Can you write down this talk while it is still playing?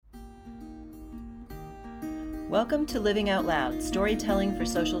Welcome to Living Out Loud, Storytelling for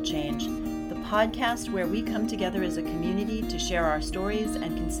Social Change, the podcast where we come together as a community to share our stories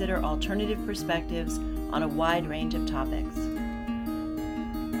and consider alternative perspectives on a wide range of topics.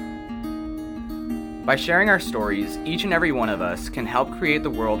 By sharing our stories, each and every one of us can help create the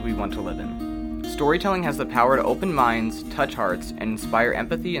world we want to live in. Storytelling has the power to open minds, touch hearts, and inspire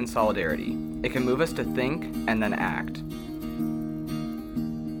empathy and solidarity. It can move us to think and then act.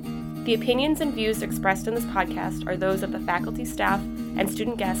 The opinions and views expressed in this podcast are those of the faculty, staff, and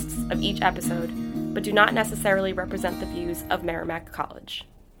student guests of each episode, but do not necessarily represent the views of Merrimack College.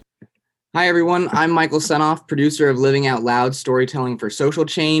 Hi, everyone. I'm Michael Senoff, producer of Living Out Loud, Storytelling for Social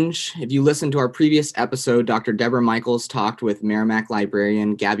Change. If you listened to our previous episode, Dr. Deborah Michaels talked with Merrimack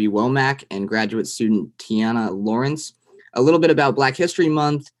librarian Gabby Womack and graduate student Tiana Lawrence a little bit about Black History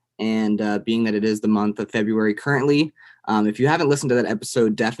Month, and being that it is the month of February currently, if you haven't listened to that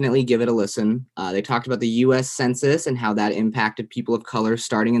episode, definitely give it a listen. They talked about the U.S. Census and how that impacted people of color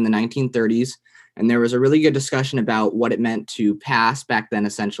starting in the 1930s. And there was a really good discussion about what it meant to pass back then,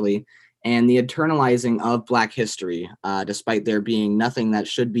 essentially, and the internalizing of Black history, despite there being nothing that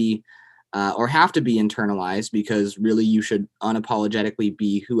should be or have to be internalized, because really you should unapologetically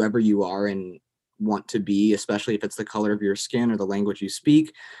be whoever you are and want to be, especially if it's the color of your skin or the language you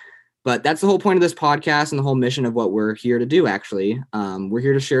speak. But that's the whole point of this podcast and the whole mission of what we're here to do, actually. We're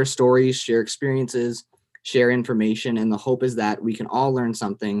here to share stories, share experiences, share information, and the hope is that we can all learn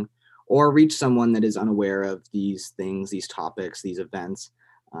something or reach someone that is unaware of these things, these topics, these events.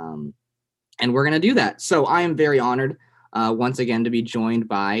 And we're going to do that. So I am very honored once again to be joined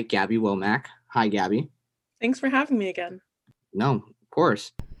by Gabby Womack. Hi, Gabby. Thanks for having me again. No, of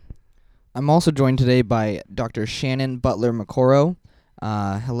course. I'm also joined today by Dr. Shannon Butler McCorrow.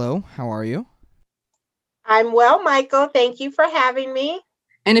 Hello, how are you? I'm well, Michael. Thank you for having me.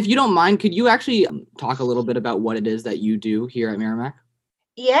 And if you don't mind, could you actually talk a little bit about what it is that you do here at Merrimack?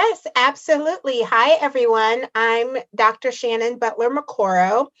 Yes, absolutely. Hi, everyone. I'm Dr. Shannon Butler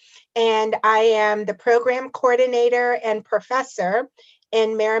McCorrow, and I am the program coordinator and professor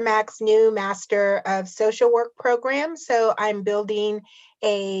in Merrimack's new Master of Social Work program. So I'm building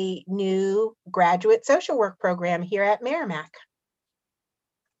a new graduate social work program here at Merrimack.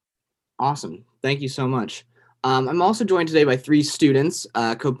 Awesome. Thank you so much. I'm also joined today by three students.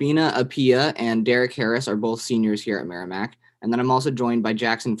 Kobina Apia and Derek Harris are both seniors here at Merrimack. And then I'm also joined by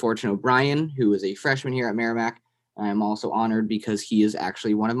Jackson Fortune O'Brien, who is a freshman here at Merrimack. I'm also honored because he is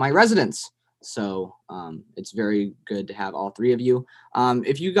actually one of my residents. So it's very good to have all three of you.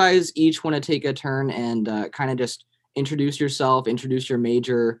 If you guys each want to take a turn and kind of just introduce yourself, introduce your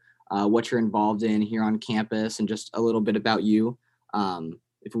major, what you're involved in here on campus, and just a little bit about you.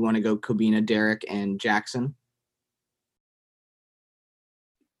 If we want to go Kobina, Derek, and Jackson.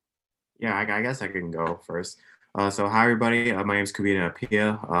 Yeah, I guess I can go first. So hi, everybody. My name is Kobina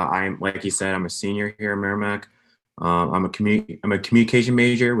Apia. I'm, like you said, I'm a senior here at Merrimack. I'm a communication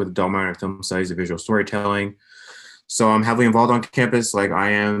major with a double minor in film studies and visual storytelling. So I'm heavily involved on campus. Like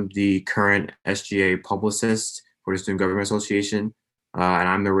I am the current SGA publicist for the Student Government Association, and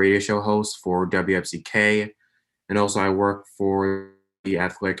I'm the radio show host for WFCK. And also I work for the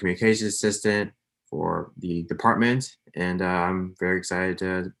athletic communications assistant for the department, and I'm very excited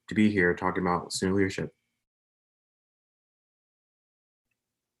to be here talking about student leadership.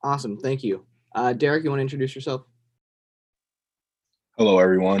 Awesome, thank you. Derek, you want to introduce yourself? Hello,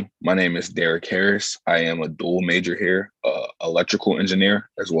 everyone. My name is Derek Harris. I am a dual major here, electrical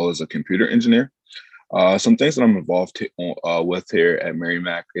engineer, as well as a computer engineer. Some things that I'm involved with here at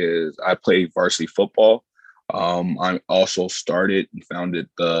Merrimack is I play varsity football. I also started and founded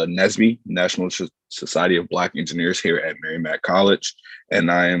the NSBE, National Society of Black Engineers here at Merrimack College. And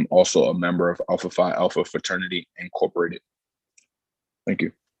I am also a member of Alpha Phi Alpha Fraternity Incorporated. Thank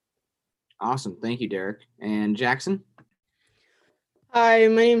you. Awesome. Thank you, Derek. And Jackson? Hi,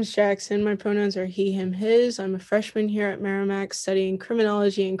 my name is Jackson. My pronouns are he, him, his. I'm a freshman here at Merrimack studying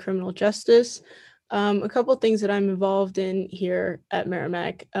criminology and criminal justice. A couple things that I'm involved in here at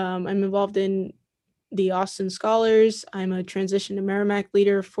Merrimack. I'm involved in the Austin Scholars. I'm a transition to Merrimack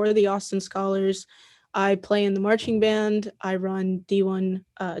leader for the Austin Scholars. I play in the marching band. I run D1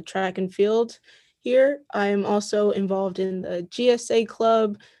 track and field here. I am also involved in the GSA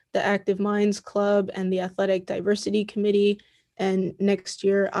Club, the Active Minds Club, and the Athletic Diversity Committee. And next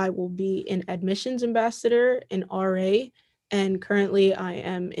year I will be an admissions ambassador in RA. And currently I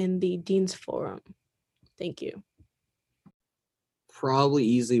am in the Dean's Forum. Thank you. Probably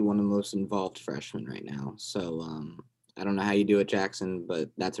easily one of the most involved freshmen right now. So I don't know how you do it, Jackson,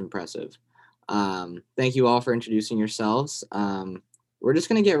 but that's impressive. Thank you all for introducing yourselves. We're just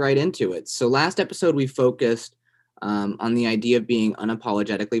going to get right into it. So last episode, we focused on the idea of being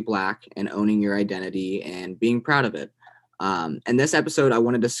unapologetically Black and owning your identity and being proud of it. And this episode, I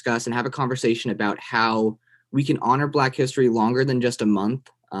want to discuss and have a conversation about how we can honor Black history longer than just a month,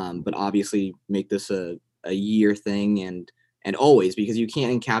 but obviously make this a year thing and always, because you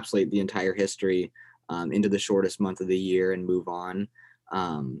can't encapsulate the entire history into the shortest month of the year and move on.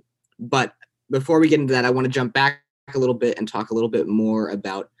 But before we get into that, I want to jump back a little bit and talk a little bit more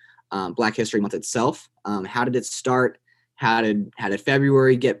about Black History Month itself. How did it start? How did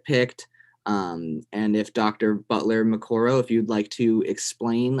February get picked? And if Dr. Butler Mokoro, if you'd like to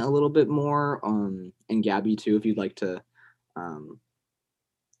explain a little bit more, and Gabby too, if you'd like to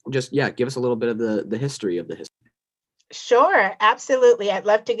give us a little bit of the history of the history. Sure, absolutely. I'd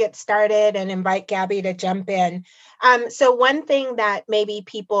love to get started and invite Gabby to jump in. So one thing that maybe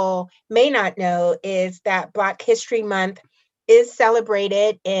people may not know is that Black History Month is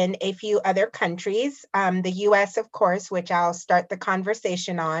celebrated in a few other countries. The US, of course, which I'll start the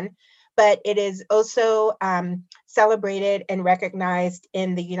conversation on, but it is also celebrated and recognized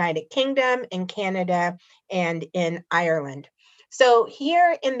in the United Kingdom, in Canada, and in Ireland. So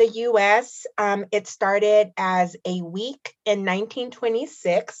here in the US, it started as a week in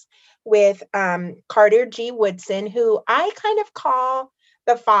 1926 with Carter G. Woodson, who I kind of call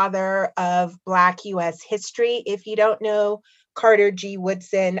the father of Black US history. If you don't know Carter G.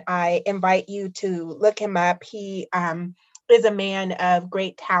 Woodson, I invite you to look him up. He is a man of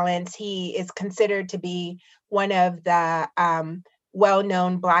great talents. He is considered to be one of the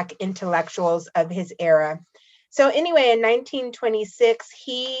well-known Black intellectuals of his era. So anyway, in 1926,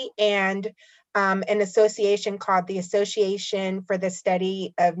 he and an association called the Association for the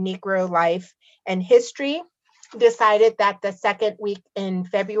Study of Negro Life and History decided that the second week in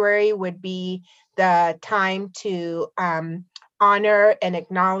February would be the time to honor and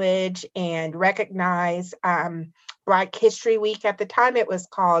acknowledge and recognize Black History Week. At the time, it was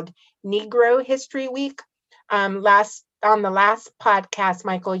called Negro History Week. On the last podcast,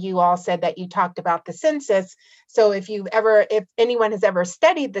 Michael, you all said that you talked about the census. So if anyone has ever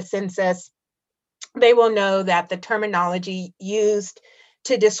studied the census, they will know that the terminology used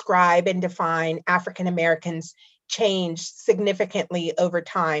to describe and define African Americans changed significantly over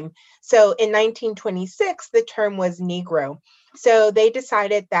time. So in 1926, the term was Negro. So they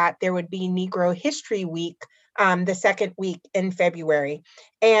decided that there would be Negro History Week the second week in February.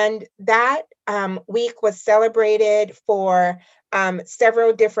 And that week was celebrated for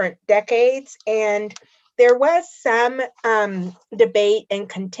several different decades. And there was some debate and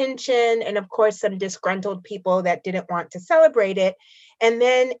contention, and of course, some disgruntled people that didn't want to celebrate it. And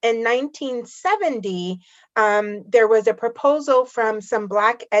then in 1970, there was a proposal from some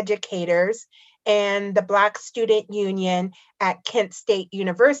Black educators and the Black Student Union at Kent State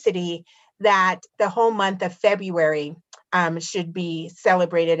University that the whole month of February should be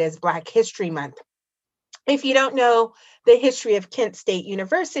celebrated as Black History Month. If you don't know the history of Kent State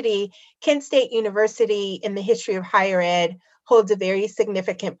University in the history of higher ed holds a very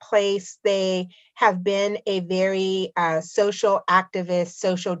significant place. They have been a very social activist,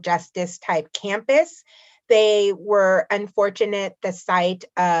 social justice type campus. They were unfortunate the site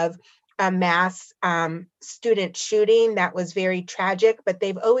of a mass student shooting that was very tragic, but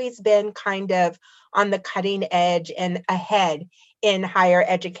they've always been kind of on the cutting edge and ahead in higher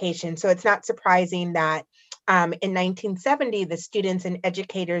education. So it's not surprising that in 1970, the students and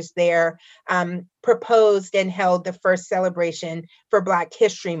educators there proposed and held the first celebration for Black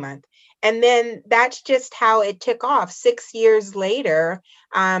History Month. And then that's just how it took off. 6 years later,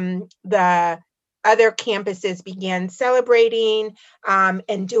 the other campuses began celebrating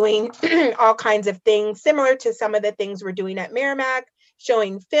and doing all kinds of things similar to some of the things we're doing at Merrimack,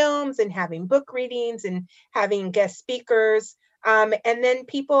 showing films and having book readings and having guest speakers. And then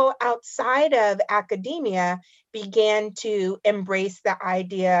people outside of academia began to embrace the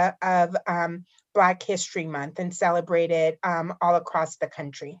idea of Black History Month and celebrate it all across the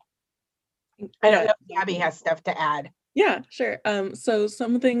country. I don't know if Gabby has stuff to add. Yeah, sure. So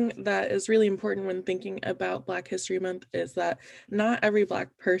something that is really important when thinking about Black History Month is that not every Black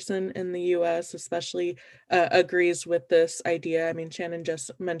person in the US especially agrees with this idea. I mean, Shannon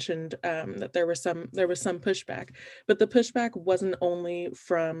just mentioned that there was some pushback, but the pushback wasn't only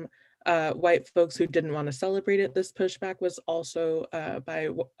from white folks who didn't want to celebrate it. This pushback was also by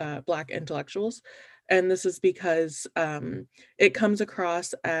Black intellectuals. And this is because it comes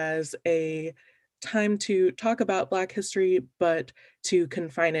across as a time to talk about Black history, but to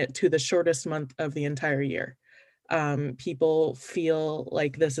confine it to the shortest month of the entire year. people feel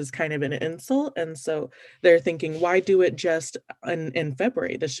like this is kind of an insult. And so they're thinking, why do it just in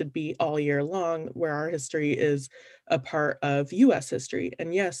February? This should be all year long, where our history is a part of US history.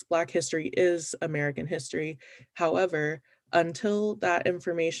 And yes, Black history is American history. However, until that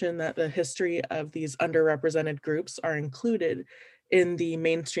information, that the history of these underrepresented groups are included in the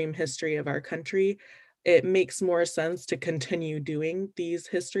mainstream history of our country, it makes more sense to continue doing these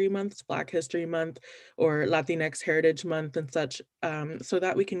history months, Black History Month or Latinx Heritage Month and such, so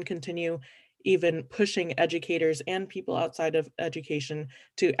that we can continue even pushing educators and people outside of education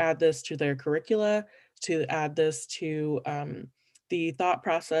to add this to their curricula, to add this to the thought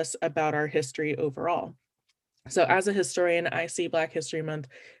process about our history overall. So as a historian, I see Black History Month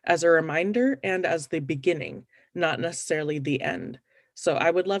as a reminder and as the beginning, not necessarily the end. So I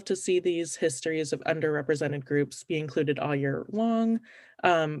would love to see these histories of underrepresented groups be included all year long.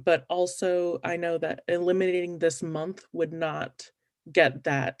 But also I know that eliminating this month would not get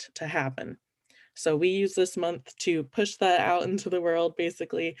that to happen. So we use this month to push that out into the world,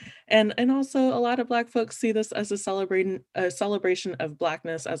 basically. And also a lot of Black folks see this as a celebration of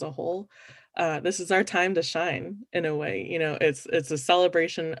Blackness as a whole. This is our time to shine in a way. You know, it's a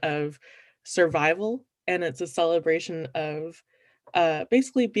celebration of survival, and it's a celebration of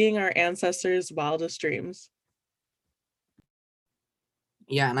basically being our ancestors' wildest dreams.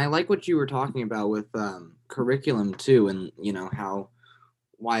 Yeah, and I like what you were talking about with curriculum too, and you know how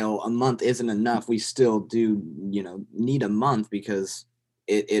while a month isn't enough, we still do need a month because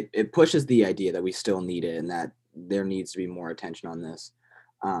it pushes the idea that we still need it and that there needs to be more attention on this.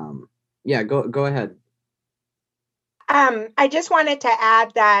 Yeah, go ahead. I just wanted to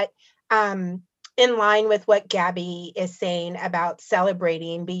add that in line with what Gabby is saying about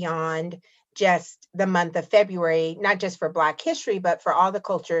celebrating beyond just the month of February, not just for Black history, but for all the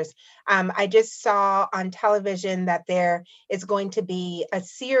cultures. I just saw on television that there is going to be a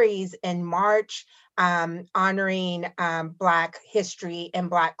series in March honoring Black history and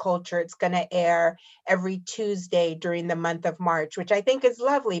Black culture. It's going to air every Tuesday during the month of March, which I think is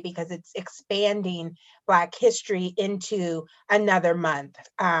lovely because it's expanding Black history into another month.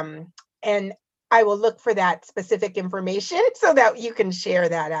 And I will look for that specific information so that you can share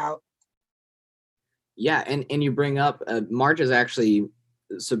that out. Yeah, and you bring up March is actually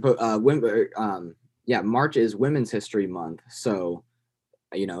March is Women's History Month. So,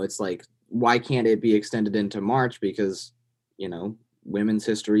 it's like, why can't it be extended into March? Because, women's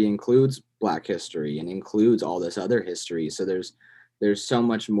history includes Black history and includes all this other history. So there's so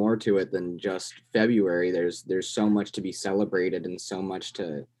much more to it than just February. There's so much to be celebrated and so much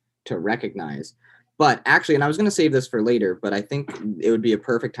to recognize. But actually, and I was going to save this for later, but I think it would be a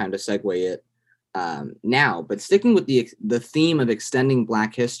perfect time to segue it now. But sticking with the theme of extending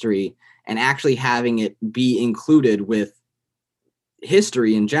Black history and actually having it be included with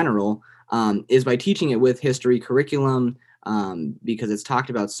history in general is by teaching it with history curriculum, because it's talked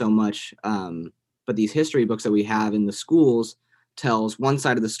about so much. But these history books that we have in the schools tells one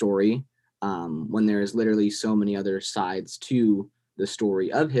side of the story when there's literally so many other sides to the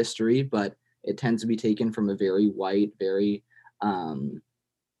story of history, but it tends to be taken from a very white, very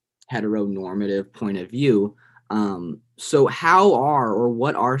heteronormative point of view. So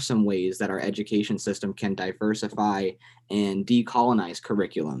what are some ways that our education system can diversify and decolonize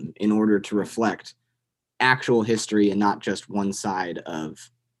curriculum in order to reflect actual history and not just one side of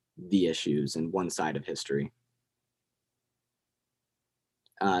the issues and one side of history?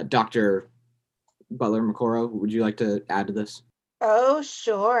 Dr. Butler-McCorrow, would you like to add to this? Oh,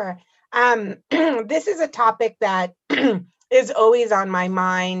 sure. This is a topic that is always on my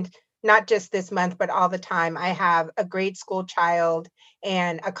mind, not just this month, but all the time. I have a grade school child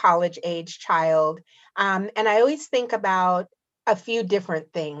and a college age child. And I always think about a few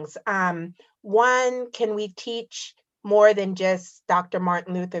different things. One, can we teach more than just Dr.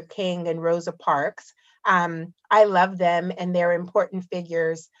 Martin Luther King and Rosa Parks? I love them and they're important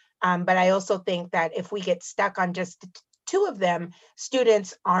figures. But I also think that if we get stuck on just two of them,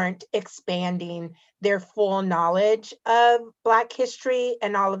 students aren't expanding their full knowledge of Black history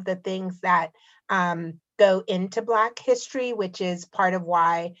and all of the things that go into Black history, which is part of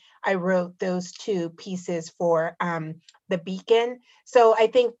why I wrote those two pieces for the Beacon. So I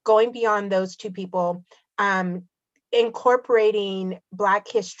think going beyond those two people, incorporating Black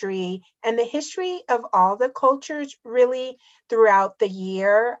history and the history of all the cultures really throughout the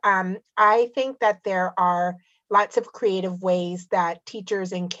year. I think that there are lots of creative ways that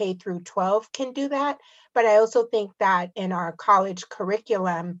teachers in K through 12 can do that. But I also think that in our college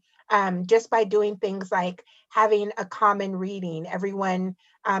curriculum, just by doing things like having a common reading, everyone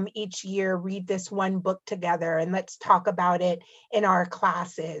each year read this one book together and let's talk about it in our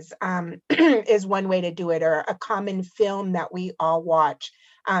classes is one way to do it, or a common film that we all watch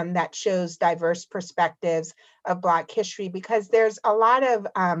that shows diverse perspectives of Black history, because there's a lot of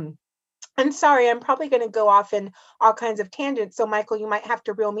I'm sorry, I'm probably going to go off in all kinds of tangents. So, Michael, you might have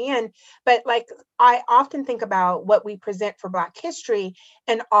to reel me in. But like, I often think about what we present for Black history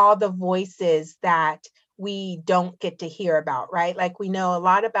and all the voices that we don't get to hear about, right? Like, we know a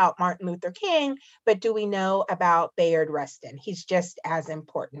lot about Martin Luther King, but do we know about Bayard Rustin? He's just as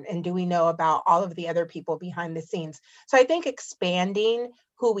important. And do we know about all of the other people behind the scenes? So I think expanding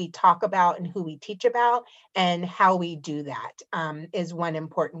who we talk about and who we teach about and how we do that is one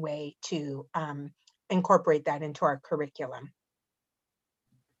important way to incorporate that into our curriculum.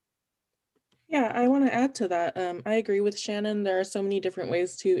 Yeah, I want to add to that. I agree with Shannon. There are so many different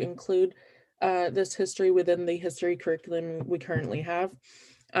ways to include this history within the history curriculum we currently have.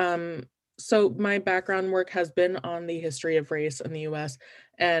 So my background work has been on the history of race in the US.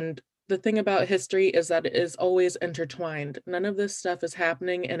 And the thing about history is that it is always intertwined. None of this stuff is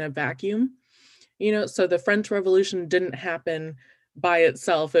happening in a vacuum. So the French Revolution didn't happen by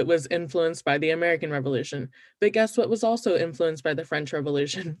itself. It was influenced by the American Revolution. But guess what was also influenced by the French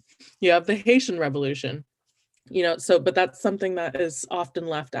Revolution? You have the Haitian Revolution. But that's something that is often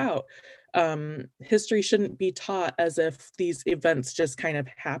left out. History shouldn't be taught as if these events just kind of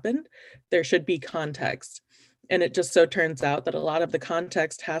happened. There should be context. And it just so turns out that a lot of the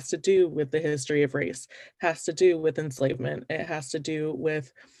context has to do with the history of race, has to do with enslavement. It has to do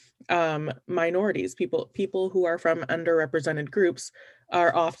with minorities. People who are from underrepresented groups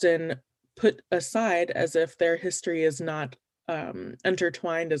are often put aside as if their history is not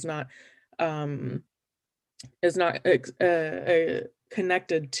intertwined, is not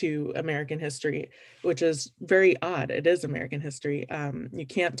connected to American history, which is very odd. It is American history. You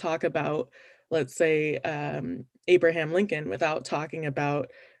can't talk about, let's say, Abraham Lincoln without talking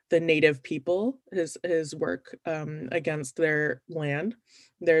about the Native people, his work against their land.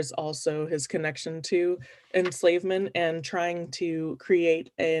 There's also his connection to enslavement and trying to create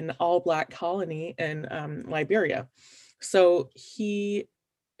an all-Black colony in Liberia. So he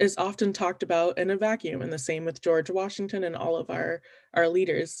is often talked about in a vacuum, and the same with George Washington and all of our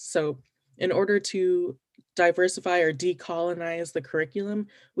leaders. So in order to diversify or decolonize the curriculum,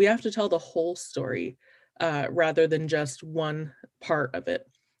 we have to tell the whole story rather than just one part of it.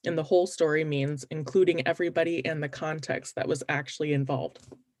 And the whole story means including everybody and the context that was actually involved.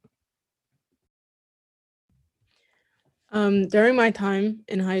 During my time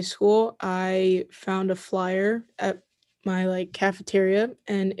in high school, I found a flyer at my cafeteria,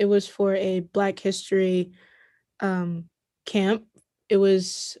 and it was for a Black History camp. It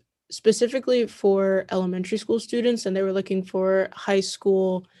was specifically for elementary school students, and they were looking for high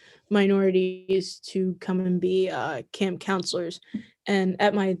school minorities to come and be camp counselors. And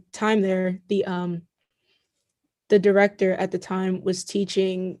at my time there, the director at the time was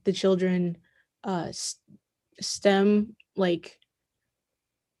teaching the children STEM,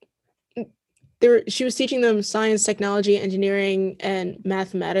 she was teaching them science, technology, engineering, and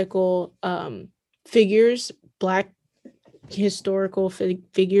mathematical figures, Black historical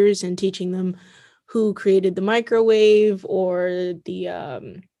figures, and teaching them who created the microwave or the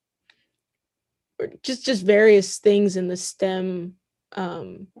or just various things in the STEM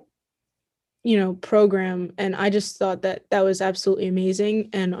program. And I just thought that was absolutely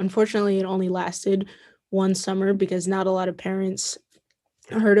amazing. And unfortunately, it only lasted one summer because not a lot of parents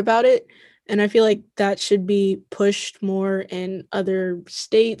heard about it. And I feel like that should be pushed more in other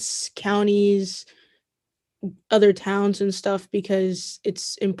states, counties, other towns and stuff, because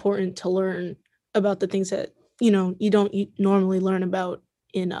it's important to learn about the things that, you don't normally learn about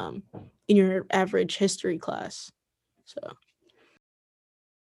in your average history class. So.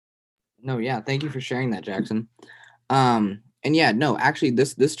 No, yeah, thank you for sharing that, Jackson. And yeah, no, actually,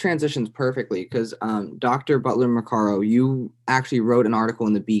 this transitions perfectly because Dr. Butler-McCarro, you actually wrote an article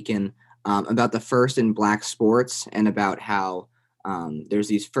in the Beacon about the first in Black sports and about how there's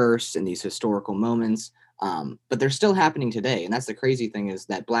these firsts and these historical moments, but they're still happening today. And that's the crazy thing, is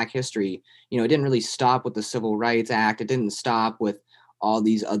that Black history, it didn't really stop with the Civil Rights Act. It didn't stop with all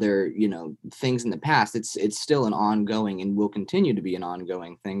these other, things in the past. It's still an ongoing and will continue to be an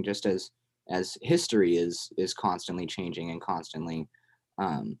ongoing thing, just as history is constantly changing and constantly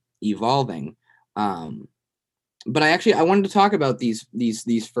evolving. But I wanted to talk about these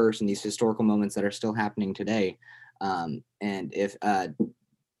first and these historical moments that are still happening today. And if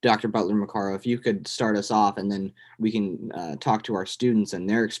Dr. Butler-McCarro, if you could start us off, and then we can talk to our students and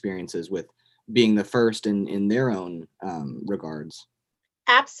their experiences with being the first in their own regards.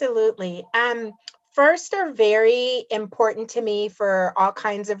 Absolutely. First are very important to me for all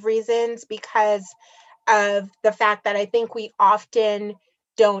kinds of reasons because of the fact that I think we often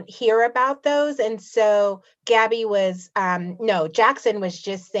don't hear about those. And so Jackson was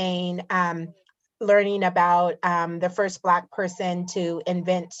just saying, learning about the first Black person to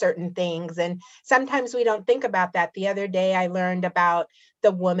invent certain things. And sometimes we don't think about that. The other day, I learned about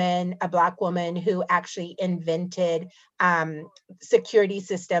a Black woman who actually invented security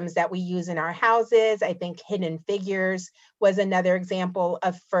systems that we use in our houses. I think Hidden Figures was another example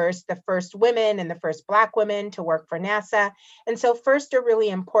of the first women and the first Black women to work for NASA. And so first are really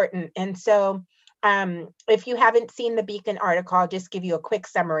important. And so if you haven't seen the Beacon article, I'll just give you a quick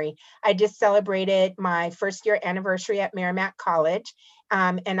summary. I just celebrated my first year anniversary at Merrimack College.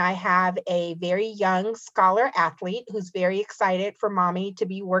 And I have a very young scholar athlete who's very excited for mommy to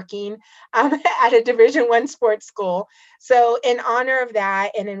be working at a Division I sports school. So in honor of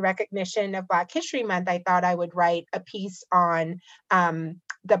that and in recognition of Black History Month, I thought I would write a piece on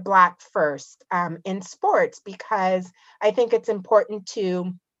the Black first in sports, because I think it's important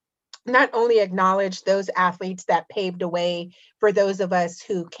to not only acknowledge those athletes that paved a way for those of us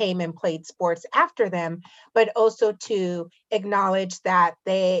who came and played sports after them, but also to acknowledge that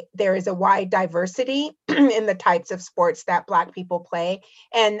there is a wide diversity in the types of sports that Black people play.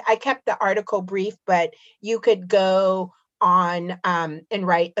 And I kept the article brief, but you could go on and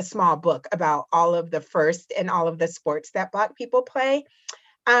write a small book about all of the first and all of the sports that Black people play.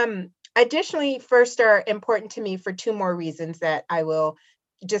 Additionally, first are important to me for two more reasons that I will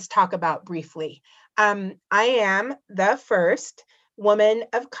just talk about briefly. I am the first woman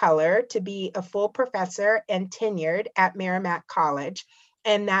of color to be a full professor and tenured at Merrimack College.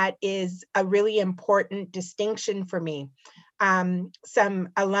 And that is a really important distinction for me. Some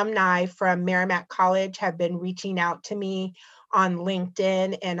alumni from Merrimack College have been reaching out to me on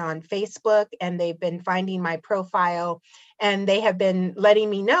LinkedIn and on Facebook, and they've been finding my profile, and they have been letting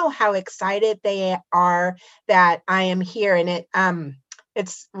me know how excited they are that I am here. And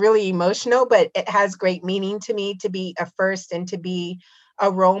it's really emotional, but it has great meaning to me to be a first and to be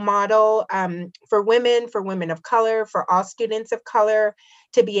a role model for women of color, for all students of color,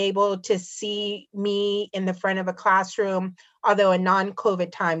 to be able to see me in the front of a classroom. Although in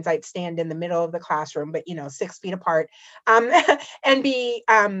non-COVID times, I'd stand in the middle of the classroom, but 6 feet apart, and be,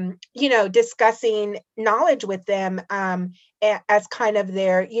 discussing knowledge with them as kind of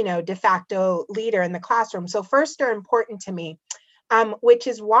their, de facto leader in the classroom. So first are important to me. Which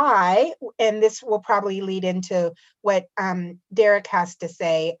is why, and this will probably lead into what Derek has to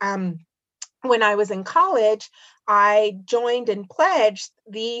say. When I was in college, I joined and pledged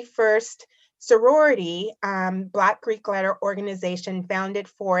the first sorority, Black Greek Letter organization founded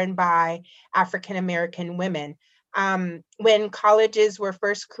for and by African American women. When colleges were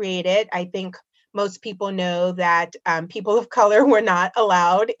first created, I think most people know that people of color were not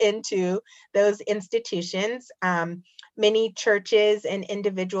allowed into those institutions. Many churches and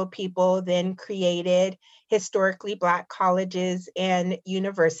individual people then created historically Black colleges and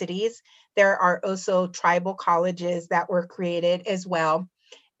universities. There are also tribal colleges that were created as well.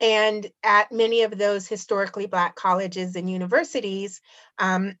 And at many of those historically Black colleges and universities,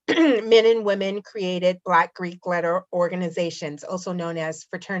 men and women created Black Greek Letter organizations, also known as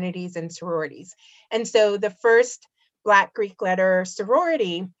fraternities and sororities. And so the first Black Greek Letter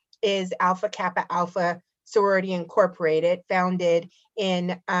sorority is Alpha Kappa Alpha Sorority Incorporated, founded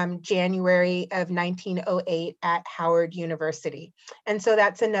in January of 1908 at Howard University. And so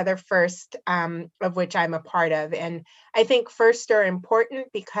that's another first of which I'm a part of. And I think first are important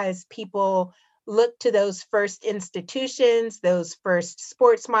because people look to those first institutions, those first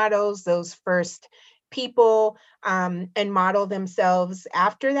sports models, those first people, and model themselves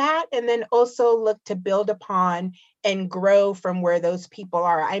after that. And then also look to build upon and grow from where those people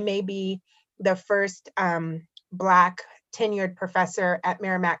are. I may be the first Black tenured professor at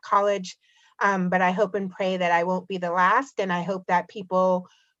Merrimack College, but I hope and pray that I won't be the last. And I hope that people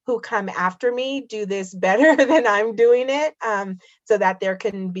who come after me do this better than I'm doing it, so that there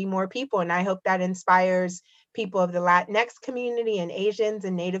can be more people. And I hope that inspires people of the Latinx community and Asians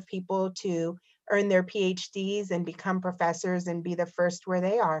and Native people to earn their PhDs and become professors and be the first where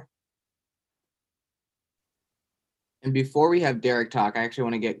they are. And before we have Derek talk, I actually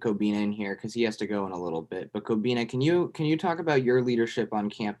want to get Kobina in here because he has to go in a little bit. But Kobina, can you talk about your leadership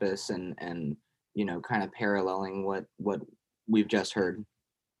on campus and kind of paralleling what we've just heard?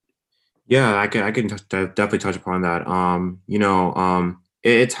 Yeah, I can definitely touch upon that.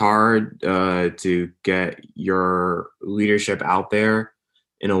 It's hard to get your leadership out there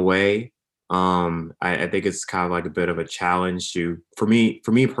in a way I think it's kind of like a bit of a challenge for me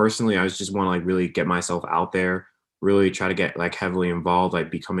personally. I just want to like really get myself out there, really try to get like heavily involved,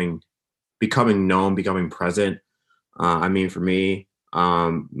 like becoming known, becoming present. I mean, for me,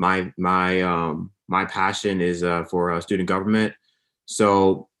 my passion is for student government.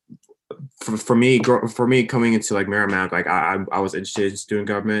 So for me coming into like Merrimack, like I was interested in student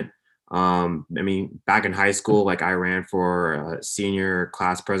government. I mean, back in high school, like I ran for senior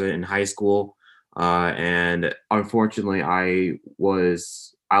class president in high school, and unfortunately, I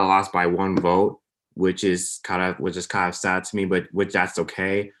lost by one vote, which is kind of sad to me, but which that's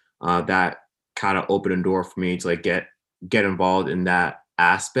okay. That kind of opened a door for me to like get involved in that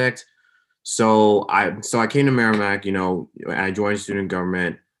aspect. So I came to Merrimack, and I joined student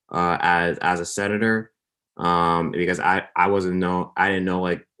government as a senator, because I didn't know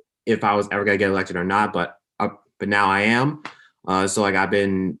like if I was ever gonna get elected or not, but now I am. So like I've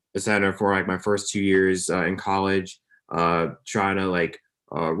been a senator for like my first 2 years in college, trying to like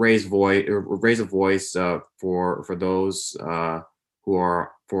raise a voice for those who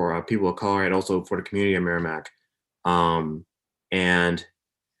are for people of color, and also for the community of Merrimack. And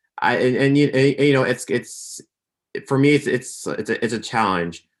it's for me it's a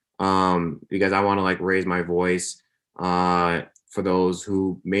challenge, because I want to like raise my voice for those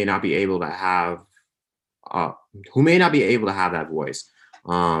who may not be able to have that voice.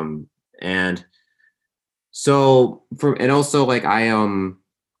 And so and also like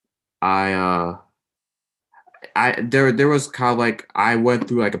there was kind of like I went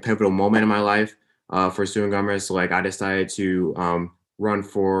through like a pivotal moment in my life for student government. So like I decided to run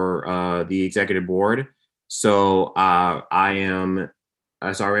for the executive board. So I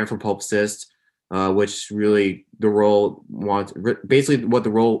ran for publicist, which really basically what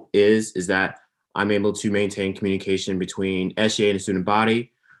the role is that I'm able to maintain communication between SGA and the student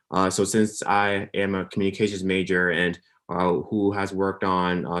body. So since I am a communications major and who has worked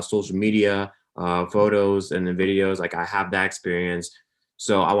on social media, photos and the videos, like I have that experience.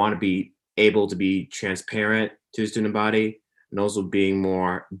 So I want to be able to be transparent to the student body, and also be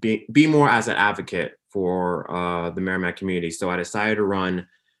more as an advocate for the Merrimack community. So I decided to run,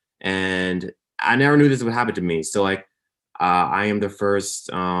 and I never knew this would happen to me. So like I am the first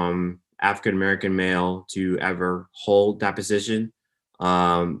African American male to ever hold that position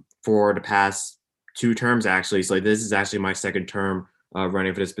for the past 2 terms actually. So like, this is actually my second term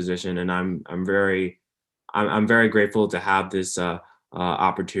running for this position, and I'm very grateful to have this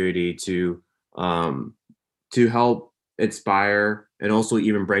opportunity to help inspire and also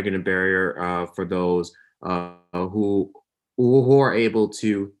even breaking a barrier for those who are able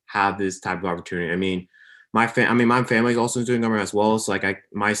to have this type of opportunity. I mean, my family is also doing government as well. So like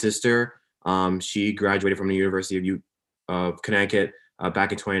my sister, she graduated from the University of Connecticut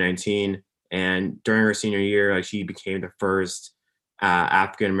back in 2019, and during her senior year, like she became the first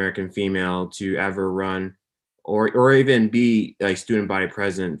African American female to ever run or even be like student body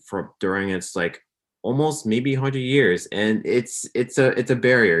president during its like almost maybe 100 years. And it's a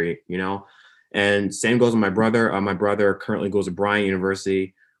barrier, and same goes with my brother. My brother currently goes to Bryant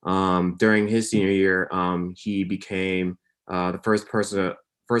University. During his senior year, he became the first person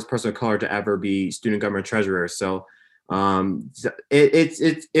of color to ever be student government treasurer. So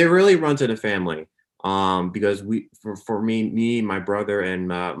it really runs in the family, because for me, my brother and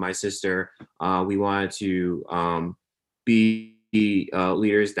my sister, we wanted to be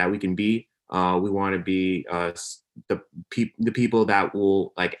leaders that we can be. We want to be the people that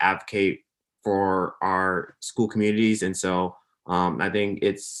will like advocate for our school communities. And so I think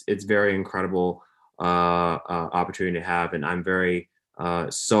it's very incredible opportunity to have, and I'm very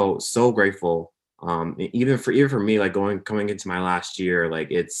so grateful. Even for me, like coming into my last year, like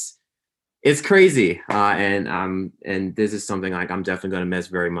it's crazy, and this is something like I'm definitely going to miss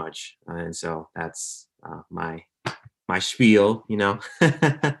very much, and so that's my spiel. No,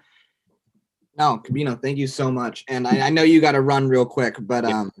 thank you so much. And I know you got to run real quick, but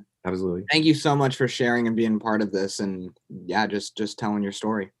absolutely. Thank you so much for sharing and being part of this, and yeah, just telling your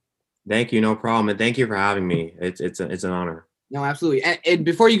story. Thank you, no problem, and thank you for having me. It's an honor. No, absolutely. And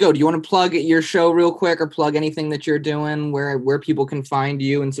before you go, do you want to plug your show real quick, or plug anything that you're doing, where people can find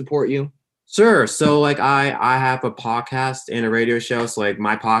you and support you? Sure. So like I have a podcast and a radio show. So like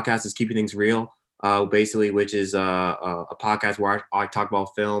my podcast is Keeping Things Real, basically, which is a podcast where I talk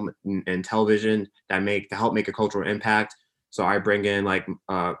about film and television that help make a cultural impact. So I bring in like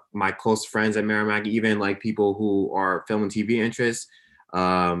my close friends at Merrimack, even like people who are film and TV interests.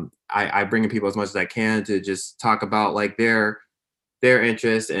 I bring in people as much as I can to just talk about like their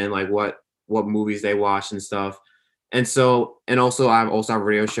interests and like what movies they watch and stuff. and also I also have a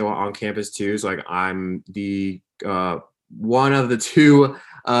radio show on campus too. So like I'm the one of the two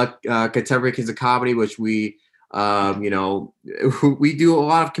contemporary kids of comedy, which we we do a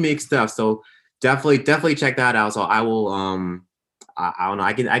lot of comedic stuff. So definitely check that out. So I will I don't know.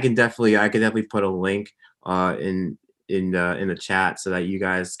 I can definitely put a link in the chat so that you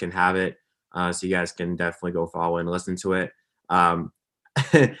guys can have it. So you guys can definitely go follow and listen to it.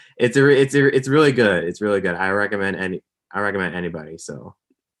 It's really good. It's really good. I recommend anybody. So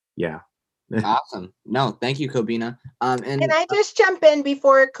yeah. Awesome. No, thank you, Kobina. And Can I just jump in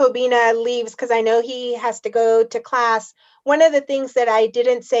before Kobina leaves, because I know he has to go to class. One of the things that I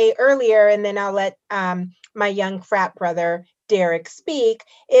didn't say earlier, and then I'll let my young frat brother Derek speak,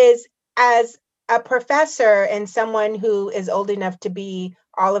 is as a professor and someone who is old enough to be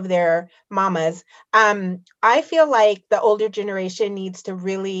all of their mamas, I feel like the older generation needs to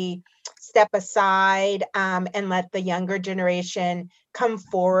really step aside and let the younger generation come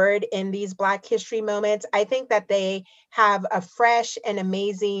forward in these Black History moments. I think that they have a fresh and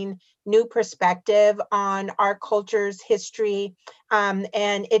amazing new perspective on our culture's history. And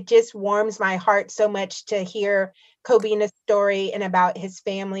it just warms my heart so much to hear Kobina's story and about his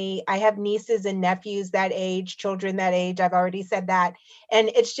family. I have nieces and nephews that age, children that age. I've already said that. And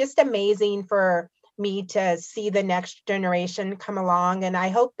it's just amazing for me to see the next generation come along. And I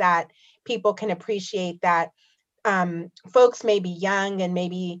hope that people can appreciate that folks may be young and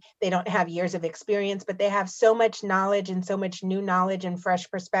maybe they don't have years of experience, but they have so much knowledge and so much new knowledge and fresh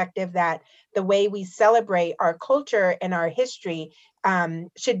perspective that the way we celebrate our culture and our history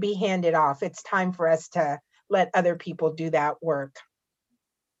should be handed off. It's time for us to let other people do that work.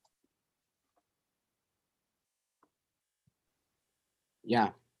 Yeah.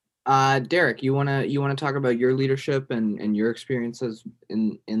 Derek, you wanna talk about your leadership and your experiences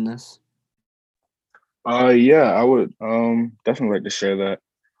in this? Yeah, I would definitely like to share that.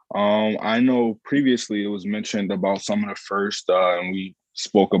 I know previously it was mentioned about some of the first, and we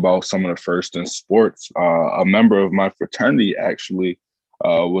spoke about some of the first in sports. A member of my fraternity actually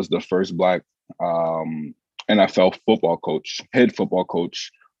was the first Black NFL football coach, head football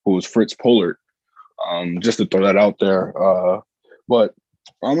coach, who was Fritz Pollard. Just to throw that out there. But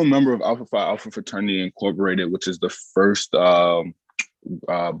I'm a member of Alpha Phi Alpha Fraternity Incorporated, which is the first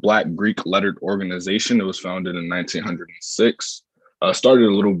Black Greek lettered organization. It was founded in 1906. Started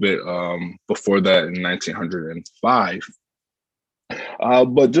a little bit before that in 1905.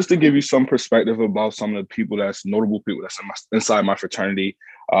 But just to give you some perspective about some of the people that's notable people that's inside my fraternity,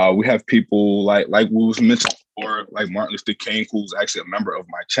 we have people like was mentioned before, like Martin Luther King, who's actually a member of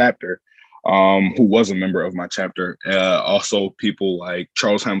my chapter, who was a member of my chapter. Also people like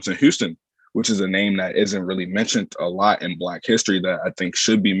Charles Hamilton Houston, which is a name that isn't really mentioned a lot in Black history that I think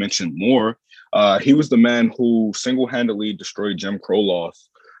should be mentioned more. He was the man who single-handedly destroyed Jim Crow laws.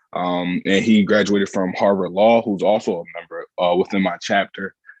 And he graduated from Harvard Law, who's also a member within my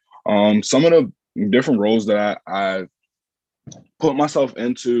chapter. Some of the different roles that I put myself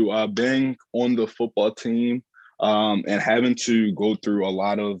into, being on the football team and having to go through a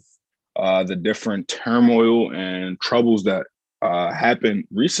lot of the different turmoil and troubles that happened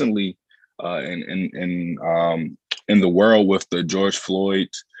recently in the world with the George Floyd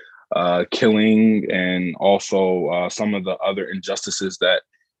killing, and also some of the other injustices that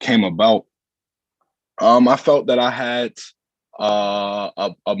came about. I felt that I had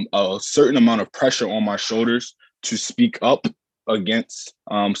a certain amount of pressure on my shoulders to speak up against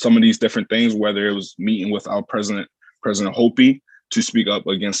some of these different things, whether it was meeting with our President Hopi to speak up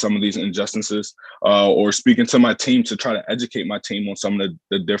against some of these injustices, or speaking to my team to try to educate my team on some of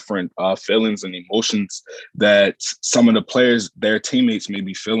the different feelings and emotions that some of the players, their teammates, may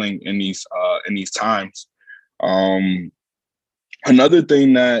be feeling in these times. Another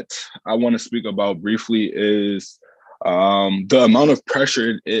thing that I want to speak about briefly is the amount of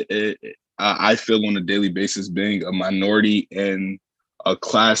pressure I feel on a daily basis, being a minority in a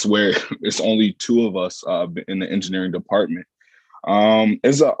class where it's only two of us in the engineering department.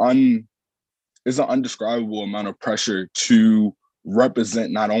 Is an undescribable amount of pressure to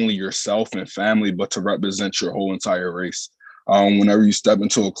represent not only yourself and family, but to represent your whole entire race. Whenever you step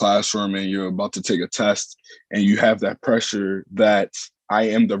into a classroom and you're about to take a test and you have that pressure that I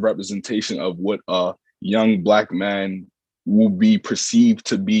am the representation of what a young Black man will be perceived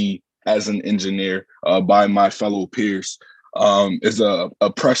to be as an engineer by my fellow peers, is a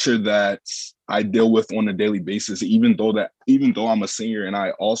pressure that I deal with on a daily basis, even though I'm a senior and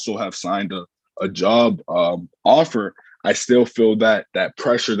I also have signed a job offer, I still feel that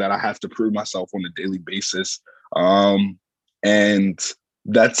pressure that I have to prove myself on a daily basis. And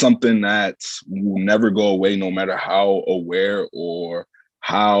that's something that will never go away, no matter how aware or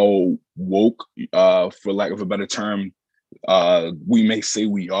how woke, for lack of a better term, we may say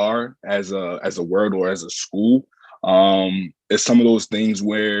we are as a world or as a school. It's some of those things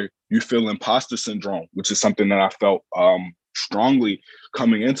where you feel imposter syndrome, which is something that I felt strongly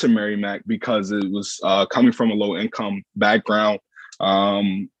coming into Merrimack, because it was coming from a low income background.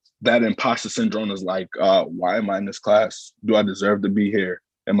 That imposter syndrome is like, why am I in this class? Do I deserve to be here?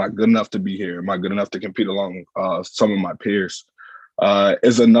 Am I good enough to be here? Am I good enough to compete along some of my peers?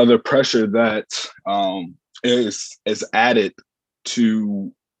 Is another pressure that is added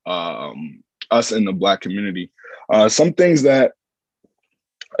to us in the Black community. Some things that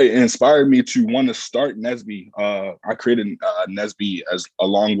inspired me to want to start NSBE. I created NSBE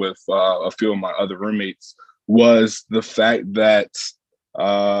along with a few of my other roommates, was the fact that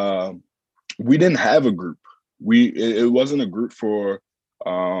we didn't have a group. It wasn't a group for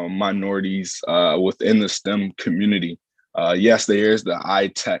minorities within the STEM community. Yes, there is the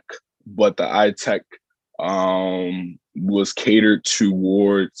iTech, but the iTech was catered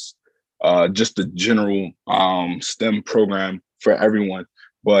towards just the general STEM program for everyone.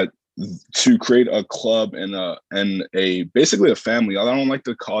 But to create a club and a basically a family, I don't like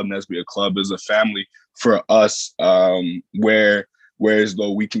to call NSBE a club, is a family for us, whereas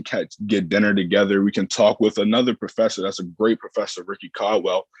though we can get dinner together, we can talk with another professor. That's a great professor, Ricky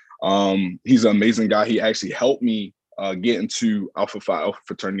Caldwell. He's an amazing guy. He actually helped me get into Alpha Phi Alpha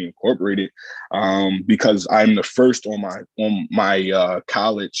Fraternity Incorporated, because I'm the first on my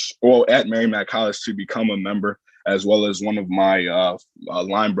college, or at Merrimack College, to become a member, as well as one of my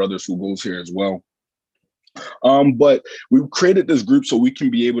line brothers who goes here as well. But we've created this group so we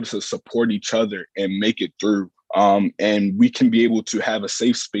can be able to support each other and make it through. And we can be able to have a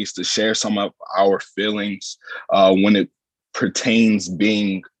safe space to share some of our feelings when it pertains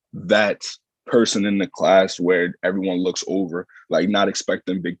being that person in the class where everyone looks over, like not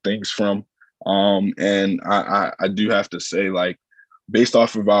expecting big things from. And I do have to say, like, based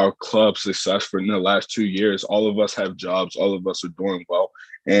off of our club success for in the last 2 years, all of us have jobs, all of us are doing well,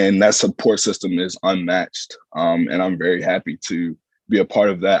 and that support system is unmatched. And I'm very happy to be a part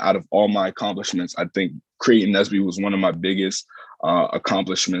of that. Out of all my accomplishments, I think creating NSBE was one of my biggest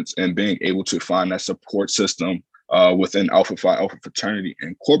accomplishments, and being able to find that support system within Alpha Phi Alpha Fraternity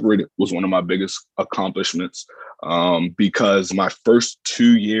Incorporated was one of my biggest accomplishments, because my first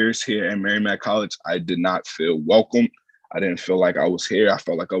 2 years here at Merrimack College, I did not feel welcome. I didn't feel like I was here. I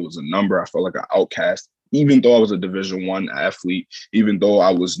felt like I was a number. I felt like an outcast. Even though I was a Division I athlete, even though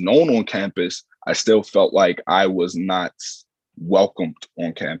I was known on campus, I still felt like I was not welcomed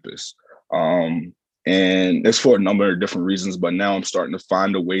on campus. And it's for a number of different reasons, but now I'm starting to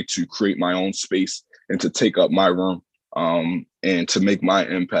find a way to create my own space and to take up my room, and to make my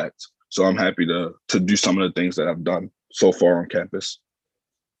impact. So I'm happy to do some of the things that I've done so far on campus.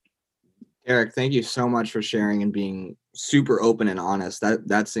 Eric, thank you so much for sharing and being super open and honest.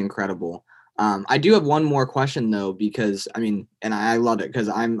 That's incredible. I do have one more question though, because I love it, because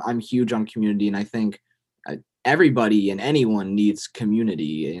I'm huge on community, and I think everybody and anyone needs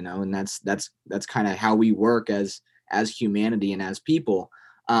community, and that's kind of how we work as humanity and as people.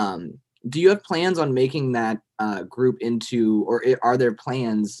 Do you have plans on making that group into, or are there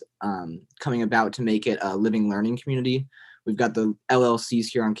plans coming about to make it a living learning community? We've got the LLCs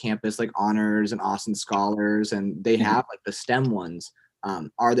here on campus, like Honors and Austin Scholars, and they have like the STEM ones.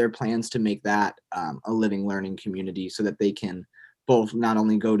 Are there plans to make that a living learning community, so that they can both not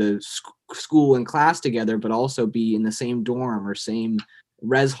only go to school and class together, but also be in the same dorm or same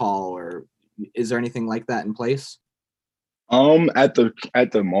res hall? Or is there anything like that in place? At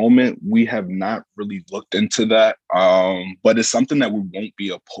the moment, we have not really looked into that, but it's something that we won't be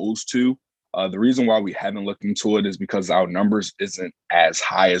opposed to. The reason why we haven't looked into it is because our numbers isn't as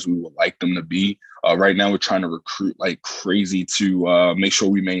high as we would like them to be. Right now, we're trying to recruit like crazy to make sure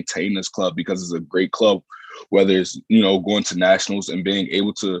we maintain this club, because it's a great club, whether it's, going to nationals and being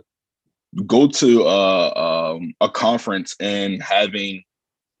able to go to a conference and having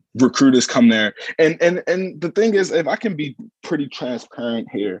recruiters come there. And the thing is, if I can be pretty transparent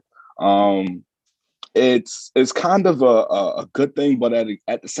here, it's kind of a good thing, but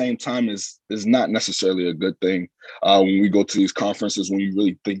at the same time is not necessarily a good thing when we go to these conferences, when you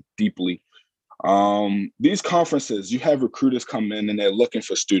really think deeply. These conferences, you have recruiters come in and they're looking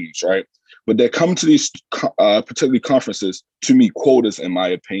for students, right? But they come to these particularly conferences to meet quotas, in my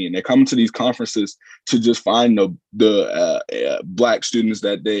opinion. They come to these conferences to just find the Black students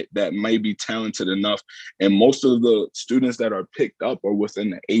that may be talented enough. And most of the students that are picked up are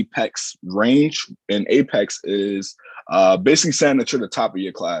within the Apex range. And Apex is basically saying that you're the top of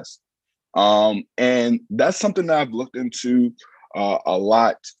your class. And that's something that I've looked into a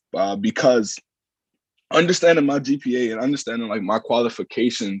lot because understanding my GPA and understanding like my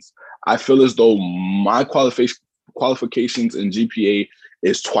qualifications, I feel as though my qualifications and GPA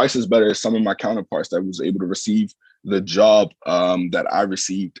is twice as better as some of my counterparts that was able to receive the job that I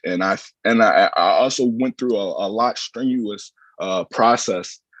received. And I also went through a lot strenuous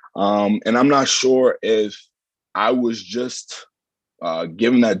process. And I'm not sure if I was just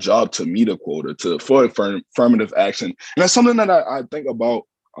given that job to meet a quota for affirmative action. And that's something that I think about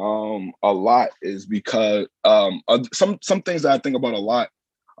a lot, is because some things that I think about a lot,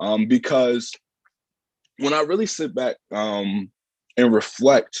 because when I really sit back and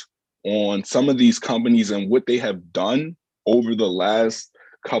reflect on some of these companies and what they have done over the last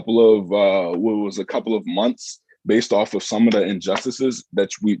couple of months, based off of some of the injustices that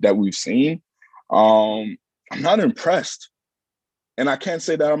we've seen, I'm not impressed. And I can't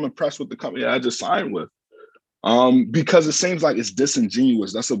say that I'm impressed with the company that I just signed with, because it seems like it's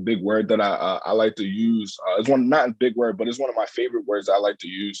disingenuous. That's a big word that I like to use. It's not a big word, but it's one of my favorite words I like to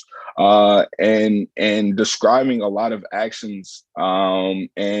use. And describing a lot of actions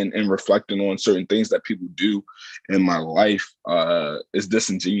and reflecting on certain things that people do in my life is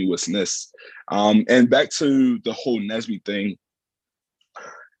disingenuousness. And back to the whole NSBE thing.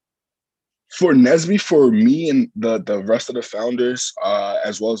 For NSBE, for me and the rest of the founders,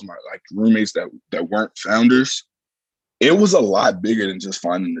 as well as my like roommates that weren't founders, it was a lot bigger than just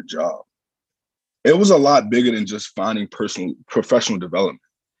finding a job. It was a lot bigger than just finding professional development.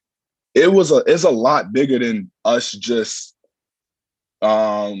 It's a lot bigger than us just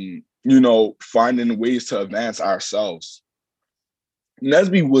finding ways to advance ourselves.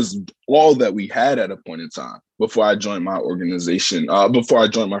 NSBE was all that we had at a point in time before I joined my organization, before I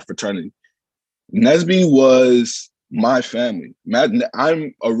joined my fraternity. NSBE was my family.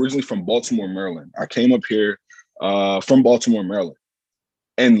 I'm originally from Baltimore, Maryland. I came up here from Baltimore, Maryland,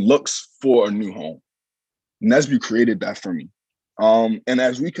 and looks for a new home. NSBE created that for me. And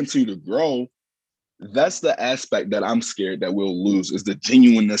as we continue to grow, that's the aspect that I'm scared that we'll lose, is the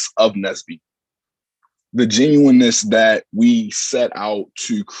genuineness of NSBE. The genuineness that we set out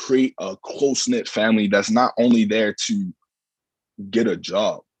to create a close-knit family that's not only there to get a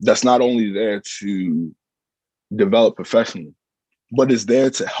job, that's not only there to develop professionally, but is there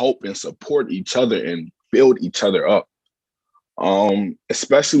to help and support each other and build each other up.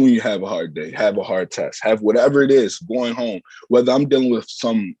 Especially when you have a hard day, have a hard test, have whatever it is going home, whether I'm dealing with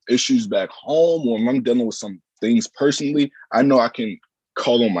some issues back home or I'm dealing with some things personally, I know I can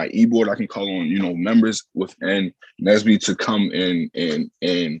call on my e-board, I can call on, members within NSBE to come in and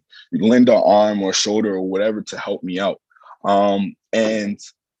lend an arm or shoulder or whatever to help me out. And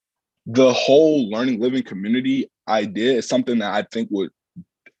the whole learning living community idea is something that I think would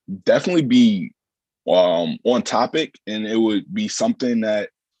definitely be on topic, and it would be something that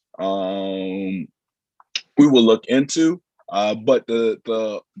we will look into. But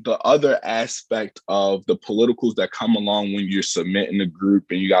the other aspect of the politicals that come along when you're submitting a group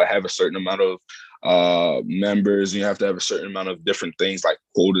and you got to have a certain amount of members, and you have to have a certain amount of different things like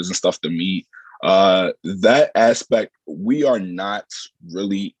quotas and stuff to meet. That aspect, we are not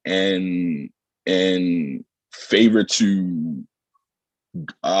really in favor to.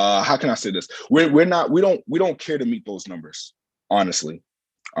 How can I say this? We don't care to meet those numbers, honestly.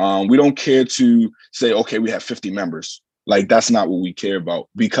 We don't care to say, okay, we have 50 members. Like, that's not what we care about,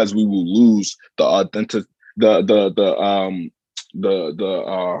 because we will lose the authentic, the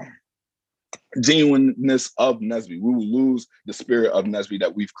genuineness of NSBE. We will lose the spirit of NSBE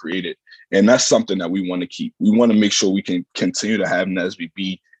that we've created. And that's something that we want to keep. We want to make sure we can continue to have NSBE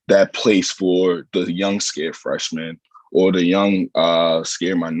be that place for the young, scared freshman or the young,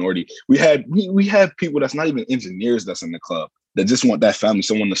 scared minority. We have people that's not even engineers that's in the club that just want that family,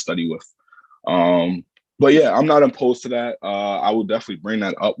 someone to study with. But yeah, I'm not opposed to that. I will definitely bring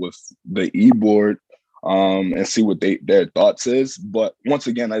that up with the e-board and see what their thoughts is. But once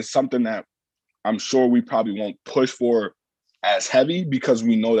again, it's something that I'm sure we probably won't push for as heavy, because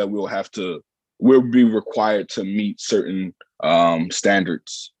we know that we'll be required to meet certain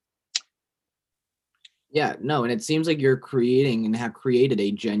standards. Yeah, no, and it seems like you're creating and have created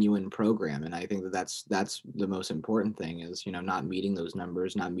a genuine program, and I think that's the most important thing is, not meeting those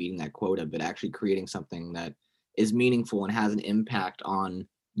numbers, not meeting that quota, but actually creating something that is meaningful and has an impact on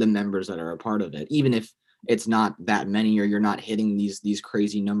the members that are a part of it, even if it's not that many or you're not hitting these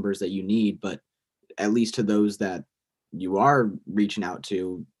crazy numbers that you need, but at least to those that you are reaching out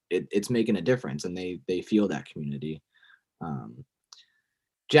to, it's making a difference, and they feel that community.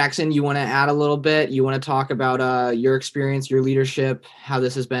 Jackson, you want to add a little bit? You want to talk about your experience, your leadership, how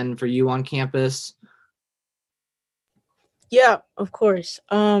this has been for you on campus? Yeah, of course.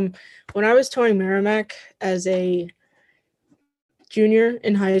 When I was touring Merrimack as a junior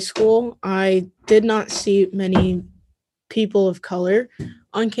in high school, I did not see many people of color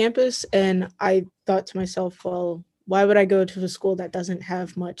on campus, and I thought to myself, well, why would I go to a school that doesn't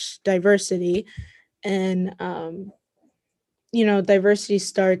have much diversity? And diversity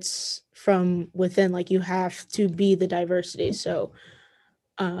starts from within. Like, you have to be the diversity. So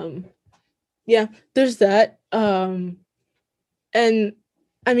yeah, there's that. And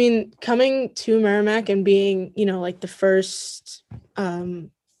I mean, coming to Merrimack and being, like the first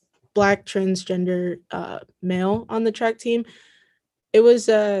Black transgender male on the track team, it was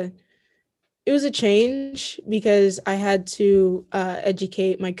a change because I had to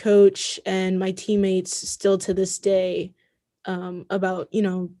educate my coach and my teammates still to this day about,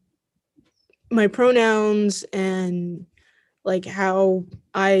 my pronouns and like how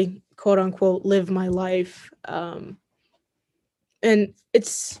I quote unquote live my life. And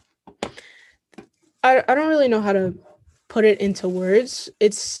it's, I don't really know how to put it into words.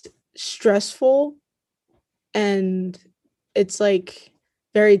 It's stressful and it's like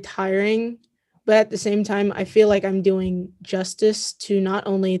very tiring, but at the same time, I feel like I'm doing justice to not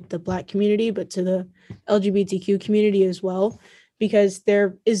only the Black community, but to the LGBTQ community as well, because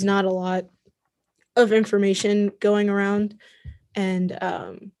there is not a lot of information going around. And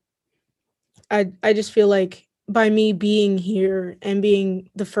I just feel like by me being here and being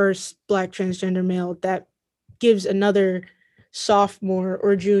the first Black transgender male, that gives another sophomore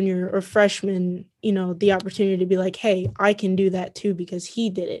or junior or freshman, the opportunity to be like, hey, I can do that too because he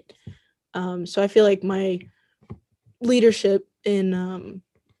did it. So I feel like my leadership in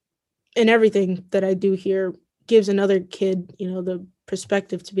everything that I do here gives another kid, the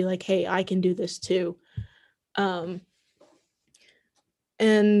perspective to be like, hey, I can do this too.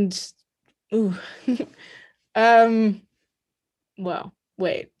 And ooh, well,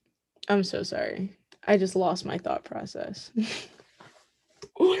 wait, I'm so sorry. I just lost my thought process.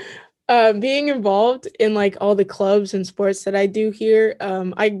 Being involved in like all the clubs and sports that I do here,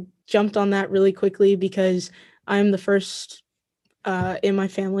 I jumped on that really quickly because I'm the first in my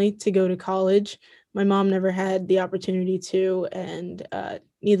family to go to college. My mom never had the opportunity to, and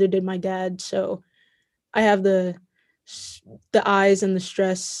neither did my dad. So I have the eyes and the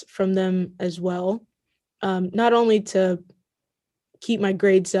stress from them as well. Not only to keep my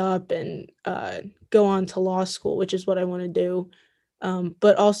grades up and go on to law school, which is what I want to do,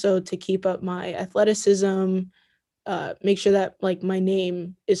 but also to keep up my athleticism, make sure that like my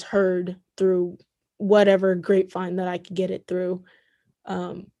name is heard through whatever grapevine that I could get it through.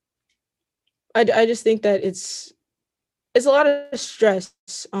 I just think that it's a lot of stress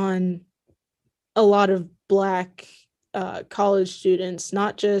on a lot of Black college students,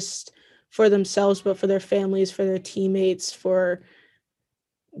 not just for themselves, but for their families, for their teammates, for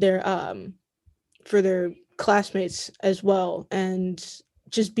their classmates as well. And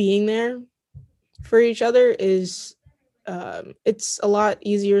just being there for each other is it's a lot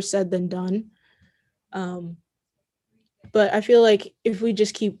easier said than done. But I feel like if we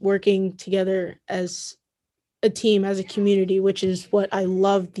just keep working together as a team, as a community, which is what I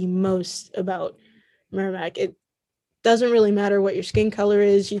love the most about Merrimack, it doesn't really matter what your skin color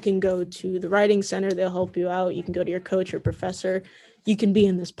is. You can go to the writing center, they'll help you out. You can go to your coach or professor. You can be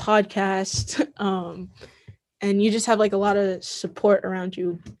in this podcast. And you just have like a lot of support around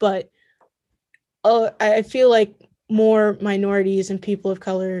you. But I feel like more minorities and people of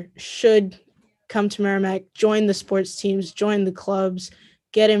color should come to Merrimack, join the sports teams, join the clubs,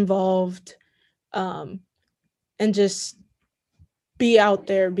 get involved, and just be out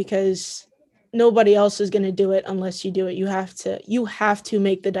there because nobody else is going to do it unless you do it. You have to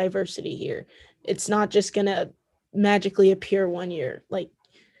make the diversity here. It's not just going to magically appear one year.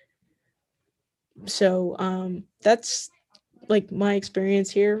 So that's like my experience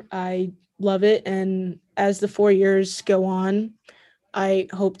here. I love it. And as the 4 years go on, I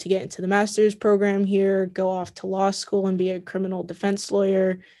hope to get into the master's program here, go off to law school and be a criminal defense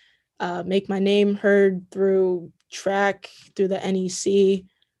lawyer, make my name heard through track, through the NEC,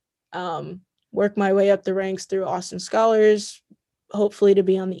 work my way up the ranks through Austin Scholars, hopefully to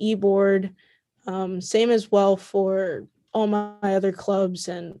be on the e-board. Same as well for all my other clubs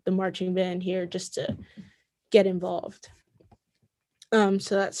and the marching band here, just to get involved.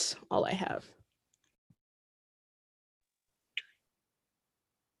 So that's all I have.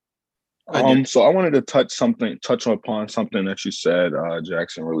 So I wanted to touch upon something that you said,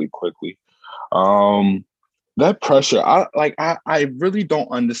 Jackson, really quickly. The that pressure, I really don't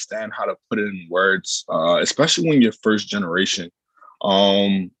understand how to put it in words, especially when you're first generation.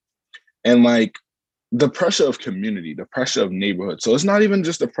 And like the pressure of community, the pressure of neighborhood. So it's not even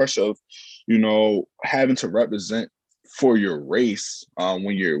just the pressure of, having to represent for your race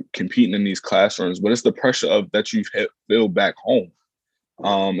when you're competing in these classrooms, but it's the pressure of that you feel back home.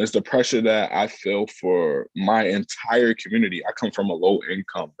 It's the pressure that I feel for my entire community. I come from a low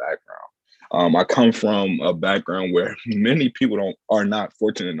income background. I come from a background where many people are not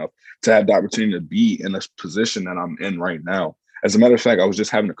fortunate enough to have the opportunity to be in a position that I'm in right now. As a matter of fact, I was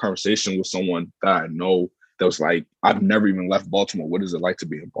just having a conversation with someone that I know that was like, I've never even left Baltimore. What is it like to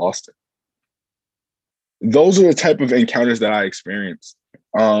be in Boston? Those are the type of encounters that I experienced.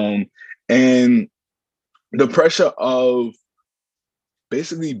 And the pressure of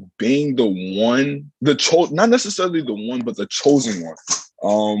basically being not necessarily the one, but the chosen one.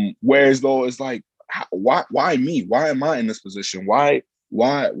 Whereas though it's like, why me? Why am I in this position? Why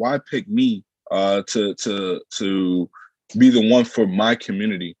pick me to be the one for my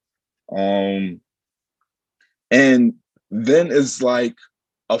community? And then it's like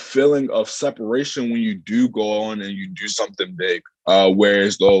a feeling of separation when you do go on and you do something big,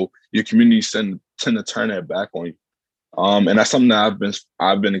 whereas though your community tend to turn their back on you. And that's something that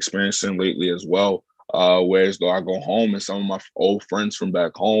I've been experiencing lately as well. Whereas though I go home and some of my old friends from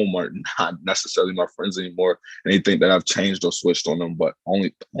back home are not necessarily my friends anymore, and they think that I've changed or switched on them. But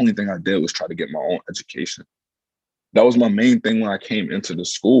the only thing I did was try to get my own education. That was my main thing when I came into the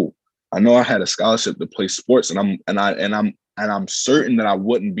school. I know I had a scholarship to play sports, and I'm certain that I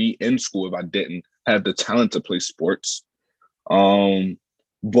wouldn't be in school if I didn't have the talent to play sports.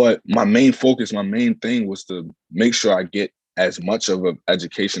 But my main thing was to make sure I get as much of an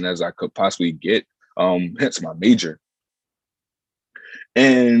education as I could possibly get, hence my major.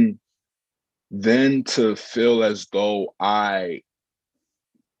 And then to feel as though I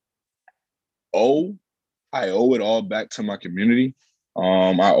owe it all back to my community.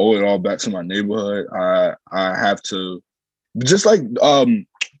 I owe it all back to my neighborhood. I have to, just like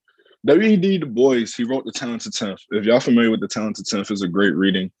W.E.B. Du Bois, he wrote The Talented Tenth. If y'all familiar with The Talented Tenth, it's a great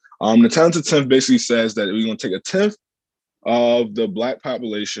reading. The Talented Tenth basically says that we're going to take a tenth of the Black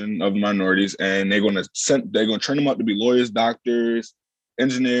population of minorities, and they're going to train them up to be lawyers, doctors,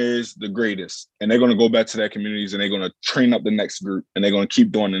 engineers, the greatest. And they're going to go back to their communities and they're going to train up the next group, and they're going to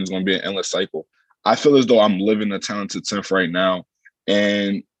keep doing it. And it's going to be an endless cycle. I feel as though I'm living The Talented Tenth right now.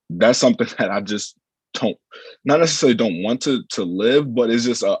 And that's something that I just not necessarily don't want to live, but it's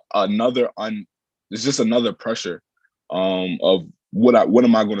just another pressure of what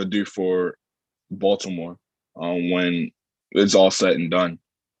am I going to do for Baltimore when it's all said and done.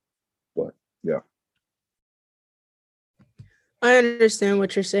 But yeah. I understand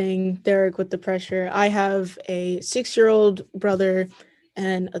what you're saying, Derek, with the pressure. I have a 6-year-old brother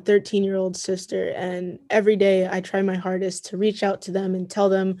and a 13-year-old sister, and every day I try my hardest to reach out to them and tell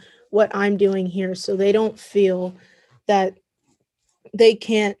them what I'm doing here so they don't feel that they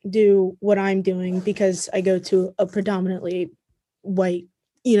can't do what I'm doing because I go to a predominantly white,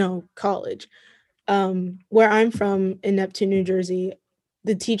 college. Where I'm from in Neptune, New Jersey,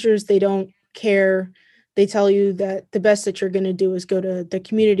 the teachers, they don't care. They tell you that the best that you're going to do is go to the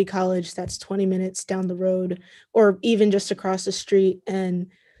community college that's 20 minutes down the road or even just across the street, and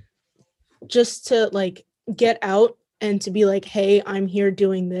just to like get out and to be like, hey, I'm here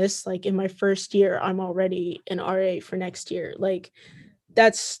doing this. Like in my first year, I'm already an RA for next year. Like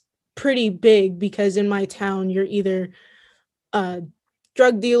that's pretty big because in my town, you're either a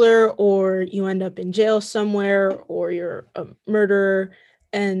drug dealer or you end up in jail somewhere or you're a murderer.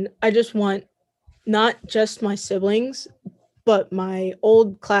 And I just want not just my siblings, but my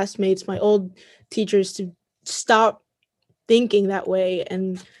old classmates, my old teachers to stop thinking that way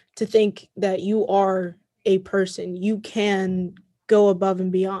and to think that you are a person. You can go above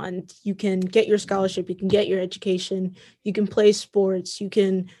and beyond. You can get your scholarship. You can get your education. You can play sports. You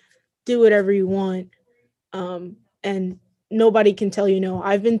can do whatever you want. And nobody can tell you no.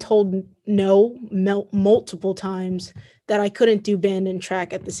 I've been told no multiple times that I couldn't do band and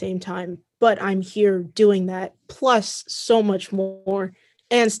track at the same time, but I'm here doing that plus so much more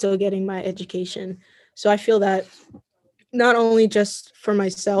and still getting my education. So I feel that not only just for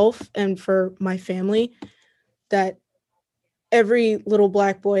myself and for my family, that every little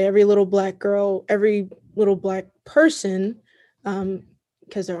Black boy, every little Black girl, every little Black person,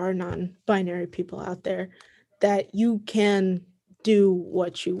 because there are non-binary people out there, that you can do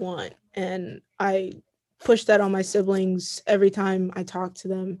what you want. And I push that on my siblings every time I talk to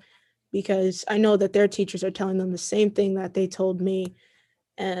them, because I know that their teachers are telling them the same thing that they told me.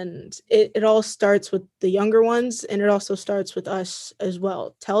 And it all starts with the younger ones, and it also starts with us as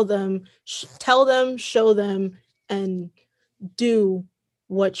well. Tell them, show them, and do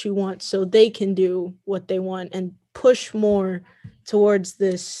what you want so they can do what they want, and push more towards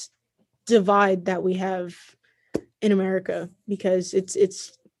this divide that we have in America, because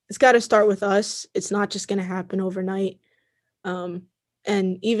it's got to start with us. It's not just going to happen overnight.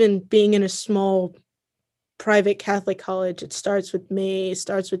 And even being in a small private Catholic college, it starts with me, it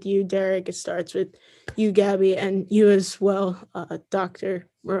starts with you, Derek, it starts with you, Gabby, and you as well, Dr.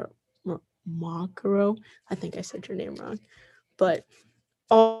 Makaro. I think I said your name wrong. But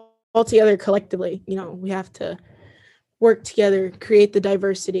all together collectively, we have to work together, create the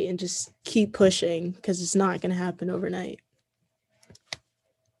diversity, and just keep pushing, because it's not going to happen overnight.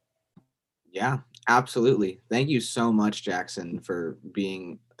 Yeah, absolutely. Thank you so much, Jackson, for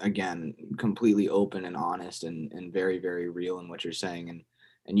being, again, completely open and honest and very, very real in what you're saying.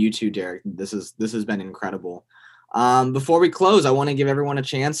 And you too, Derek. This has been incredible. Before we close, I want to give everyone a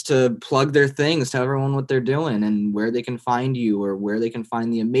chance to plug their things, tell everyone what they're doing and where they can find you, or where they can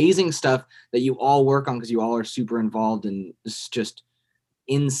find the amazing stuff that you all work on, because you all are super involved and it's just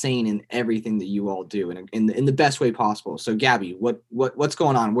insane in everything that you all do and in the best way possible. So Gabby, what's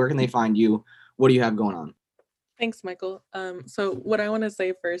going on? Where can they find you? What do you have going on? Thanks, Michael. So what I want to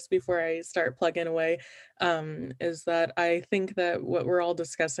say first before I start plugging away is that I think that what we're all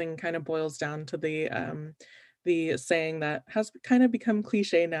discussing kind of boils down to the saying that has kind of become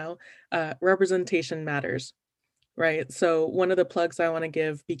cliche now, representation matters. Right. So one of the plugs I want to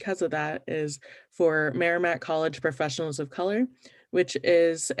give because of that is for Merrimack College Professionals of Color, which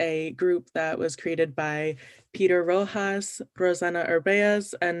is a group that was created by Peter Rojas, Rosana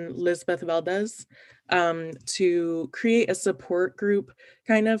Urbeas, and Lisbeth Valdez to create a support group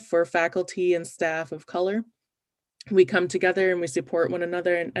kind of for faculty and staff of color. We come together and we support one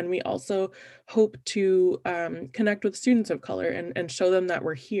another, and we also hope to connect with students of color and show them that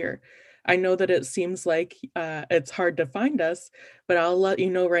we're here. I know that it seems like it's hard to find us, but I'll let you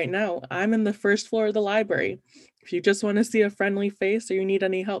know right now, I'm in the first floor of the library. If you just want to see a friendly face or you need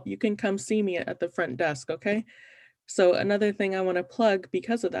any help, you can come see me at the front desk, okay? So another thing I want to plug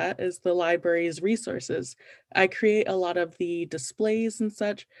because of that is the library's resources. I create a lot of the displays and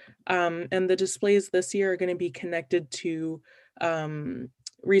such, and the displays this year are going to be connected to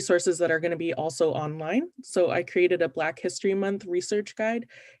resources that are going to be also online. So I created a Black History Month research guide,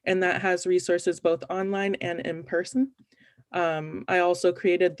 and that has resources both online and in person. I also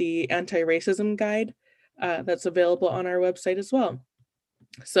created the anti-racism guide that's available on our website as well.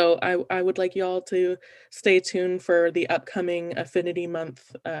 So I would like y'all to stay tuned for the upcoming Affinity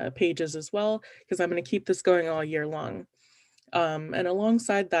Month pages as well, because I'm going to keep this going all year long. And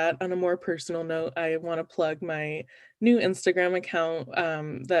alongside that, on a more personal note, I want to plug my new Instagram account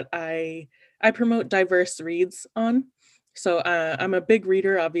that I promote diverse reads on. So I'm a big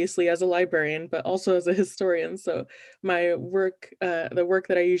reader, obviously, as a librarian, but also as a historian. So my work, the work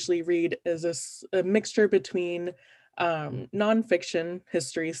that I usually read is a mixture between nonfiction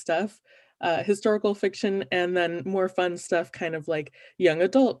history stuff, historical fiction, and then more fun stuff, kind of like young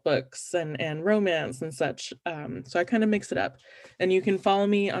adult books and romance and such. So I kind of mix it up. And you can follow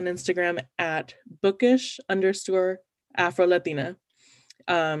me on Instagram at bookish_Afro-Latina.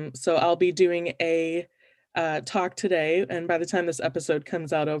 So I'll be doing a talk today, and by the time this episode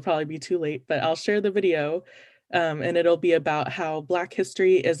comes out, it'll probably be too late, but I'll share the video, and it'll be about how Black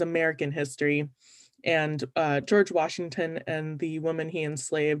history is American history, and George Washington and the woman he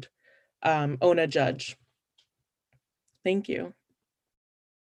enslaved, Ona Judge. Thank you.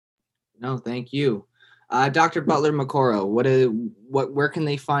 No, thank you. Dr. Butler Makoro, where can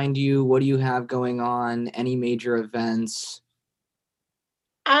they find you? What do you have going on? Any major events?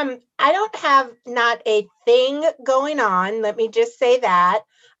 I don't have not a thing going on. Let me just say that.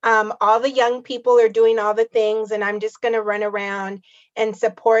 All the young people are doing all the things, and I'm just going to run around and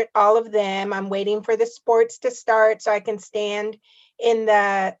support all of them. I'm waiting for the sports to start so I can stand in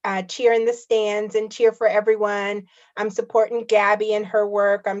the cheer in the stands and cheer for everyone. I'm supporting Gabby and her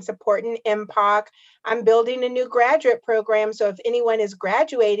work. I'm supporting MPOC. I'm building a new graduate program. So if anyone is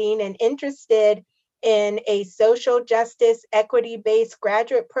graduating and interested in a social justice equity-based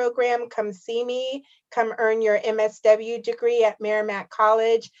graduate program, come see me, come earn your MSW degree at Merrimack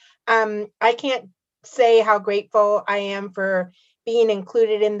College. I can't say how grateful I am for being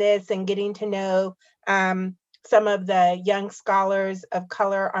included in this and getting to know some of the young scholars of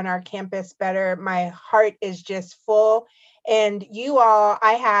color on our campus better. My heart is just full. And you all,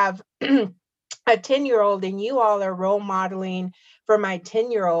 I have a 10-year-old, and you all are role modeling for my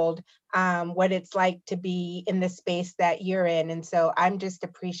 10-year-old. what it's like to be in the space that you're in. And so I'm just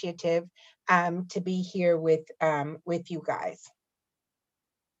appreciative to be here with you guys.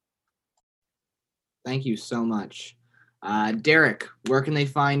 Thank you so much. Derek, where can they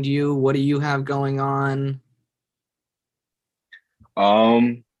find you? What do you have going on?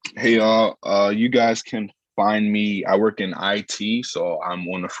 Hey y'all, you guys can find me. I work in IT, so I'm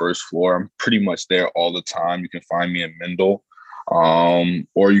on the first floor. I'm pretty much there all the time. You can find me in Mendel,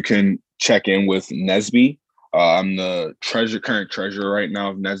 or you can check in with Nesby. I'm the current treasurer right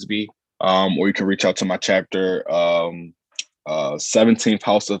now of Nesby. Or you can reach out to my chapter, 17th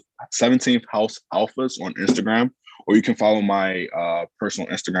House Alphas on Instagram, or you can follow my personal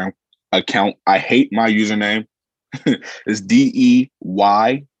Instagram account. I hate my username. It's DEYLOVE_Derek.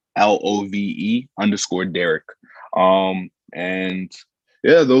 And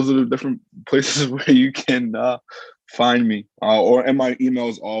yeah, those are the different places where you can find me. And my email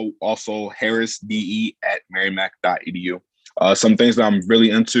is also harrisde@marymac.edu. Some things that I'm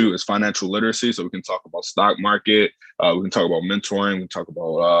really into is financial literacy. So we can talk about stock market, we can talk about mentoring, we can talk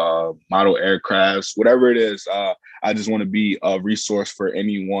about model aircrafts, whatever it is. I just want to be a resource for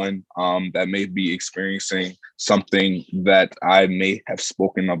anyone that may be experiencing something that I may have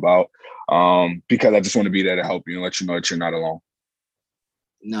spoken about, because I just want to be there to help you and let you know that you're not alone.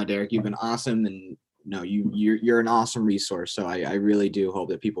 No, Derek, you've been awesome, and no, you're an awesome resource. So I really do hope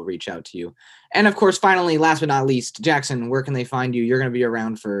that people reach out to you. And of course, finally, last but not least, Jackson, where can they find you? You're going to be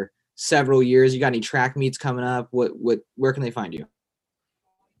around for several years. You got any track meets coming up? Where can they find you?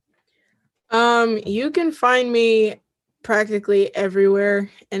 You can find me practically everywhere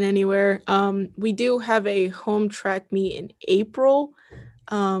and anywhere. We do have a home track meet in April.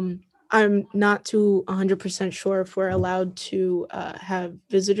 I'm not too 100% sure if we're allowed to have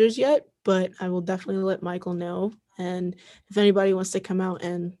visitors yet, but I will definitely let Michael know. And if anybody wants to come out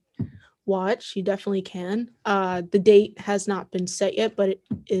and watch, you definitely can. The date has not been set yet, but it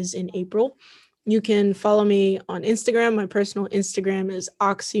is in April. You can follow me on Instagram. My personal Instagram is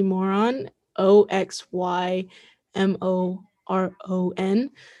oxymoron,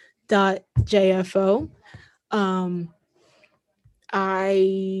 OXYMORON.JFO.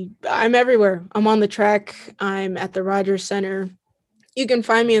 I'm everywhere. I'm on the track. I'm at the Rogers Center. You can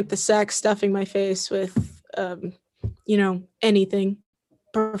find me at the SAC stuffing my face with, anything,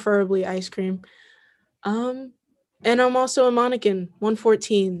 preferably ice cream. And I'm also a Monacan,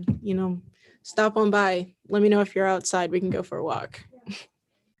 114. Stop on by. Let me know if you're outside. We can go for a walk.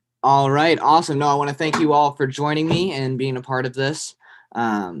 All right. Awesome. No, I want to thank you all for joining me and being a part of this.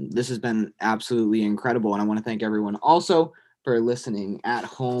 This has been absolutely incredible. And I want to thank everyone also for listening at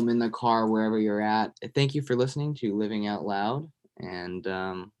home, in the car, wherever you're at. Thank you for listening to Living Out Loud. And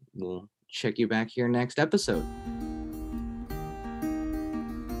we'll check you back here next episode.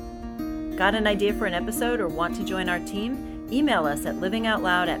 Got an idea for an episode or want to join our team? Email us at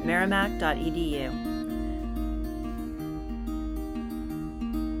livingoutloud@merrimack.edu.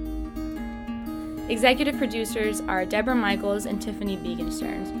 Executive producers are Deborah Michaels and Tiffany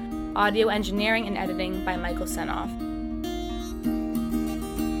Begenstearns. Audio engineering and editing by Michael Senoff.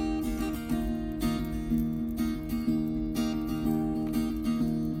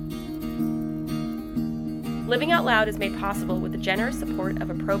 Living Out Loud is made possible with the generous support of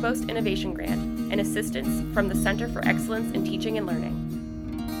a Provost Innovation Grant and assistance from the Center for Excellence in Teaching and Learning.